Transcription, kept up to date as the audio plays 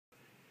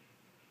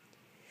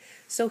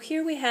So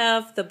here we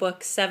have the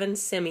book Seven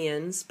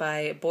Simeons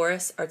by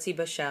Boris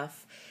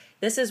Artzybasheff.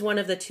 This is one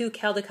of the two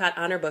Caldecott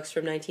honor books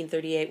from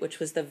 1938, which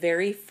was the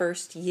very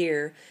first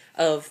year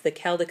of the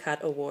Caldecott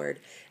Award.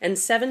 And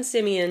Seven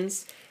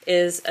Simeons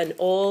is an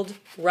old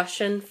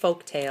Russian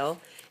folk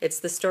tale. It's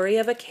the story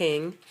of a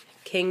king,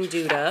 King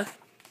Duda,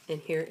 and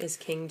here is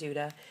King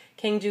Duda.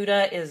 King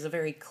Duda is a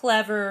very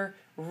clever,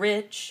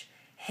 rich,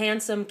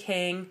 handsome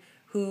king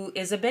who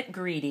is a bit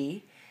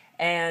greedy,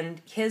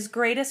 and his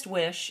greatest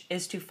wish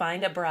is to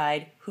find a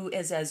bride who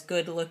is as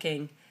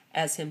good-looking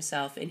as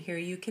himself. And here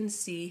you can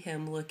see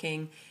him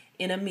looking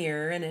in a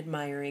mirror and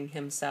admiring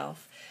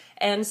himself.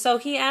 And so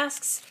he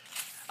asks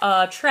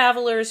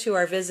travelers who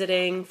are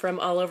visiting from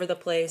all over the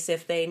place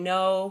if they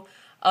know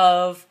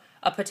of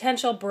a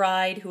potential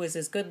bride who is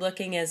as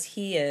good-looking as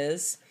he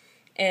is.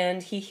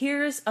 And he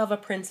hears of a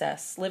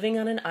princess living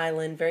on an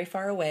island very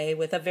far away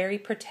with a very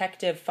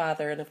protective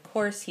father. And of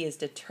course, he is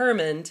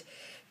determined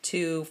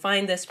to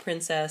find this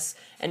princess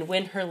and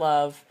win her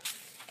love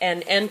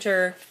and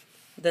enter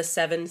the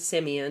Seven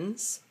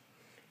Simeons.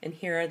 And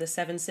here are the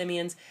Seven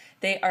Simeons.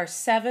 They are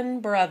seven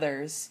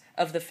brothers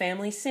of the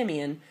family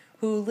Simeon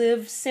who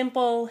live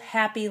simple,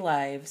 happy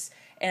lives.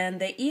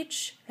 And they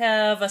each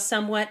have a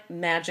somewhat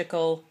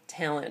magical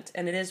talent.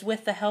 And it is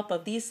with the help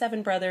of these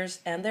seven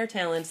brothers and their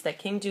talents that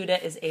King Duda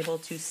is able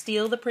to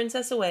steal the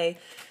princess away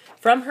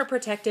from her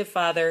protective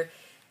father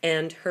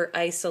and her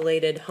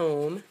isolated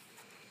home.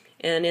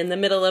 And in the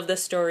middle of the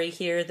story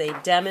here, they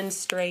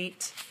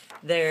demonstrate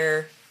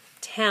their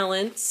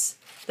talents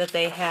that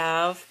they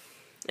have.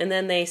 And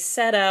then they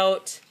set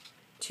out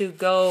to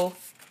go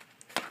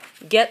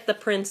get the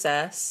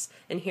princess.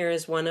 And here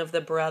is one of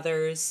the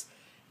brothers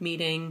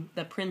meeting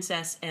the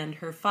princess and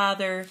her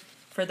father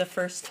for the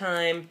first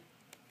time.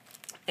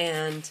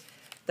 And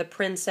the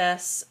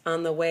princess,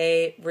 on the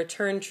way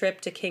return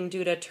trip to King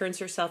Duda, turns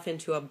herself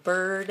into a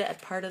bird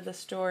at part of the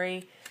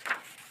story.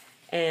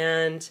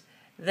 And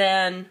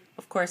then,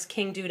 of course,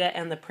 King Duda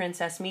and the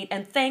princess meet,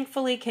 and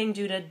thankfully King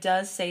Duda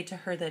does say to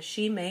her that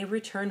she may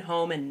return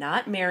home and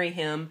not marry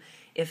him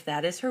if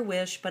that is her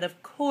wish, but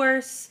of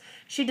course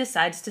she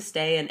decides to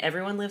stay and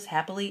everyone lives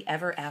happily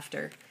ever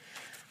after.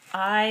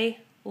 I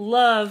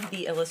love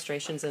the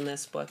illustrations in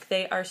this book.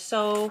 They are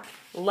so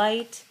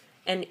light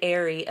and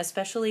airy,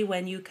 especially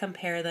when you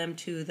compare them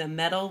to the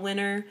medal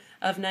winner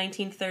of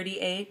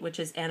 1938, which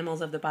is Animals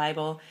of the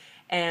Bible,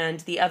 and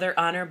the other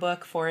honor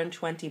book, 4 and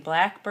 20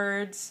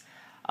 Blackbirds.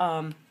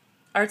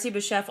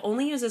 Artzybasheff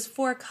only uses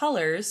 4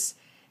 colors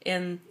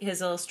in his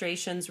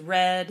illustrations: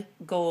 red,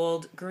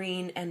 gold,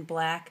 green, and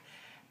black.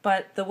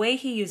 But the way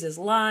he uses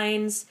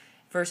lines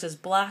versus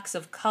blocks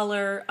of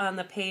color on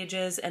the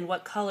pages and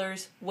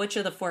which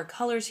of the 4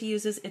 colors he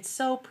uses, it's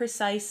so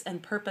precise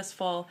and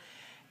purposeful.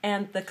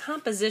 And the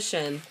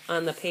composition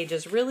on the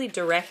pages really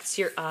directs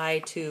your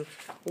eye to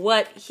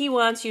what he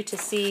wants you to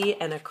see,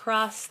 and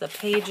across the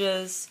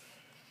pages,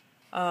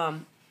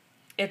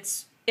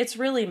 it's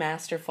really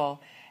masterful.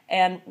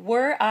 And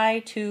were I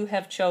to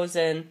have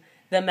chosen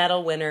the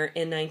medal winner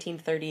in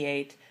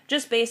 1938,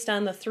 just based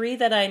on the 3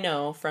 that I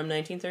know from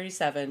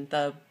 1937,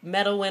 the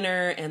medal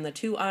winner and the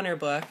 2 honor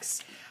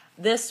books,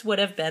 this would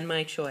have been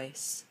my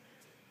choice.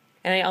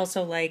 And I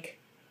also like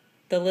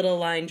the little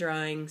line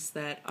drawings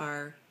that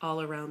are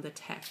all around the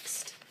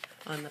text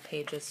on the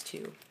pages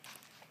too.